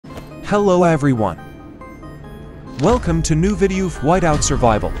Hello everyone. Welcome to new video of Whiteout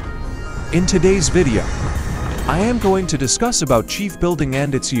Survival. In today's video, I am going to discuss about chief building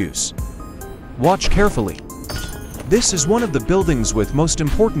and its use. Watch carefully. This is one of the buildings with most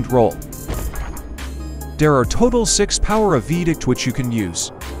important role. There are total 6 power of edict which you can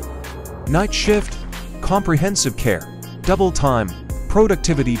use. Night shift, comprehensive care, double time,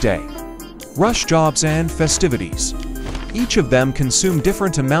 productivity day, rush jobs and festivities. Each of them consume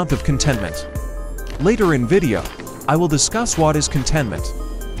different amount of contentment. Later in video, I will discuss what is contentment.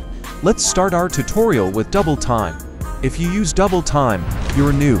 Let's start our tutorial with double time. If you use double time,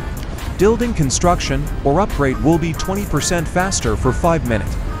 your new building construction or upgrade will be 20% faster for 5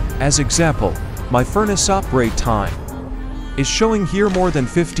 minutes. As example, my furnace upgrade time is showing here more than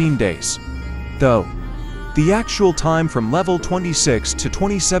 15 days. Though, the actual time from level 26 to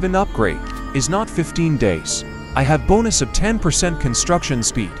 27 upgrade is not 15 days. I have bonus of 10% construction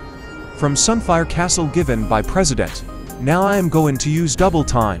speed from Sunfire Castle given by President. Now I am going to use double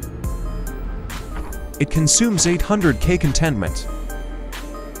time. It consumes 800k contentment.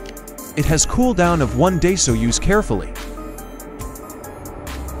 It has cooldown of 1 day, so use carefully.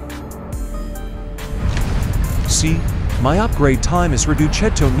 See, my upgrade time is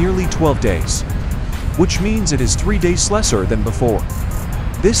reduced to nearly 12 days, which means it is 3 days lesser than before.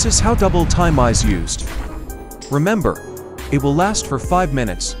 This is how double time is used. Remember, it will last for 5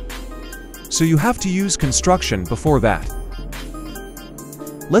 minutes, so you have to use construction before that.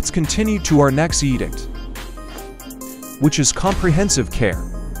 Let's continue to our next edict, which is comprehensive care.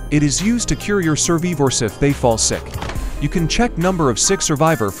 It is used to cure your survivors if they fall sick. You can check number of sick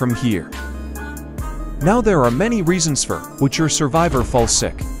survivor from here. Now there are many reasons for which your survivor falls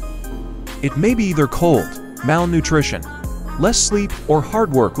sick. It may be either cold, malnutrition, less sleep, or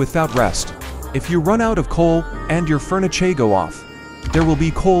hard work without rest. If you run out of coal and your furniture go off, there will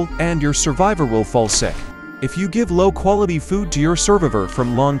be coal and your survivor will fall sick. If you give low quality food to your survivor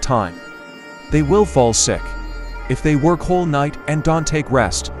from long time, they will fall sick. If they work whole night and don't take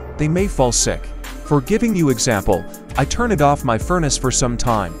rest, they may fall sick. For giving you example, I turn it off my furnace for some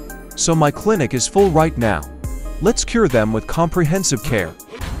time, so my clinic is full right now. Let's cure them with comprehensive care.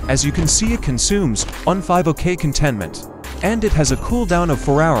 As you can see, it consumes 5k contentment, and it has a cooldown of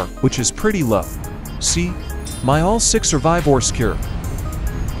 4 hours, which is pretty low. See, my all 6 survivors cure.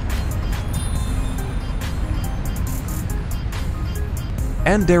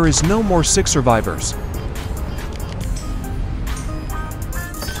 And there is no more 6 survivors.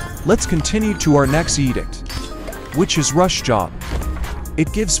 Let's continue to our next edict, which is rush job.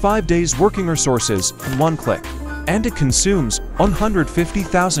 It gives 5 days working resources in 1 click, and it consumes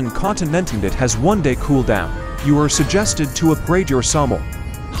 150,000 continent, and it has 1 day cooldown. You are suggested to upgrade your summel,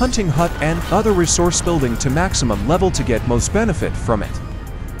 hunting hut and other resource building to maximum level to get most benefit from it.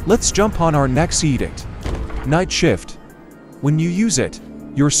 Let's jump on our next edict, night shift. When you use it,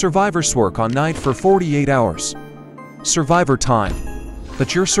 your survivors work on night for 48 hours. Survivor time,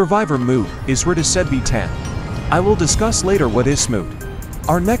 but your survivor mood is reduced to be 10. I will discuss later what is mood.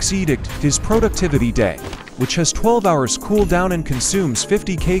 Our next edict is productivity day, which has 12 hours cooldown and consumes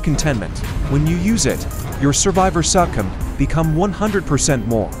 50k contentment. When you use it, your survivor succumb become 100%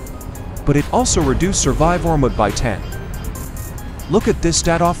 more. But it also reduce survivor mood by 10. Look at this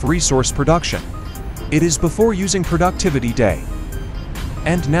stat of resource production. It is before using productivity day.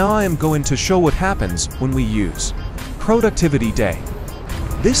 And now I am going to show what happens when we use productivity day.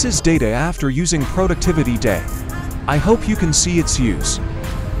 This is data after using productivity day. I hope you can see its use.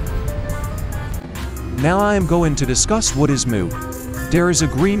 Now I am going to discuss what is mood. There is a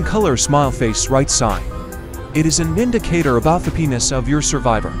green color smile face right side. It is an indicator about the happiness of your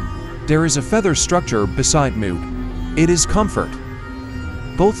survivor. There is a feather structure beside mood. It is comfort.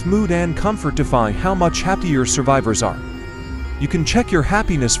 Both mood and comfort define how much happy your survivors are. You can check your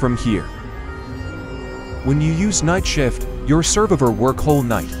happiness from here. When you use night shift, your survivor work whole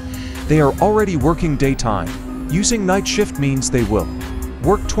night. They are already working daytime. Using night shift means they will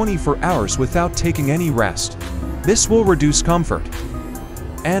work 24 hours without taking any rest. This will reduce comfort.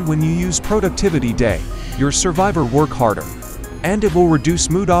 And when you use productivity day, your survivor work harder, and it will reduce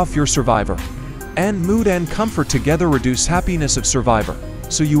mood off your survivor. And mood and comfort together reduce happiness of survivor.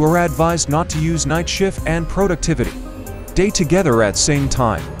 So you are advised not to use night shift and productivity day together at same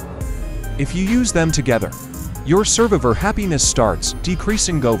time. If you use them together, your survivor happiness starts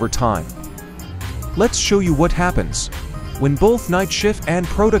decreasing over time. Let's show you what happens when both night shift and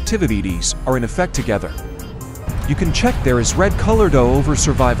productivity days are in effect together. You can check there is red colored O over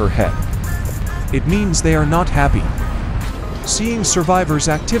survivor head. It means they are not happy. Seeing survivor's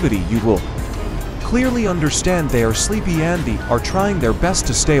activity, you will clearly understand they are sleepy and they are trying their best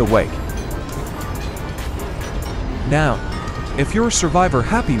to stay awake. Now, if your survivor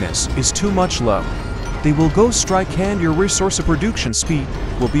happiness is too much low, they will go strike and your resource production speed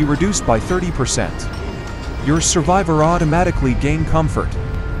will be reduced by 30%. Your survivor automatically gain comfort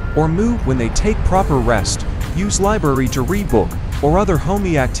or move when they take proper rest, use library to read book or other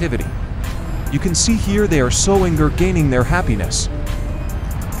homey activity. You can see here they are sowing or gaining their happiness.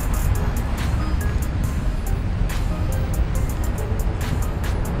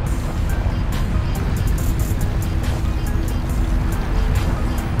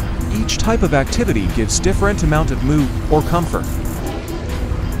 Each type of activity gives different amount of mood or comfort.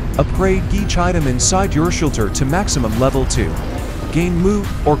 Upgrade each item inside your shelter to maximum level 2. Gain mood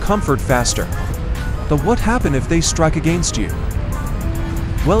or comfort faster. But what happens if they strike against you?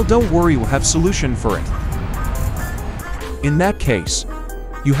 Well, don't worry, we'll have solution for it. In that case,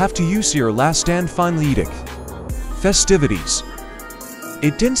 you have to use your last and final edict. Festivities.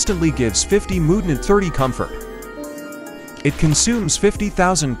 It instantly gives 50 mood and 30 comfort. It consumes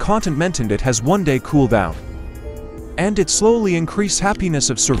 50,000 contentment and it has 1 day cooldown. And it slowly increases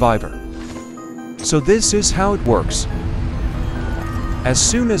happiness of survivor. So this is how it works. As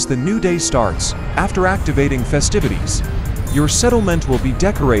soon as the new day starts, after activating festivities, your settlement will be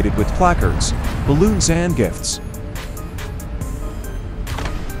decorated with placards, balloons and gifts.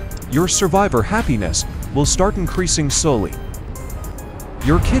 Your survivor happiness will start increasing slowly.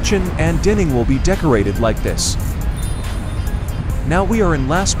 Your kitchen and dining will be decorated like this. Now we are in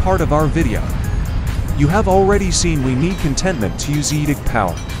last part of our video. You have already seen we need contentment to use edict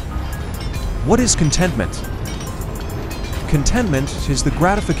power. What is contentment? Contentment is the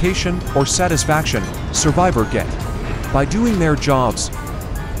gratification or satisfaction survivor get by doing their jobs.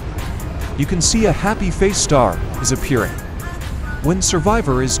 You can see a happy face star is appearing when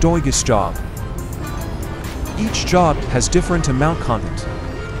survivor is doing his job. Each job has different amount content.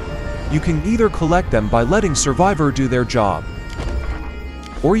 You can either collect them by letting survivor do their job,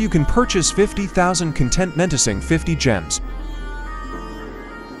 or you can purchase 50,000 contentment using 50 gems.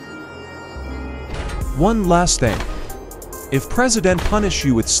 One last thing. If President punish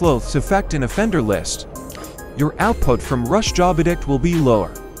you with sloth's effect in offender list, your output from rush job edict will be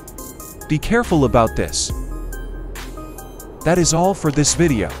lower. Be careful about this. That is all for this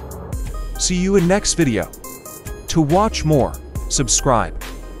video. See you in next video. To watch more, subscribe.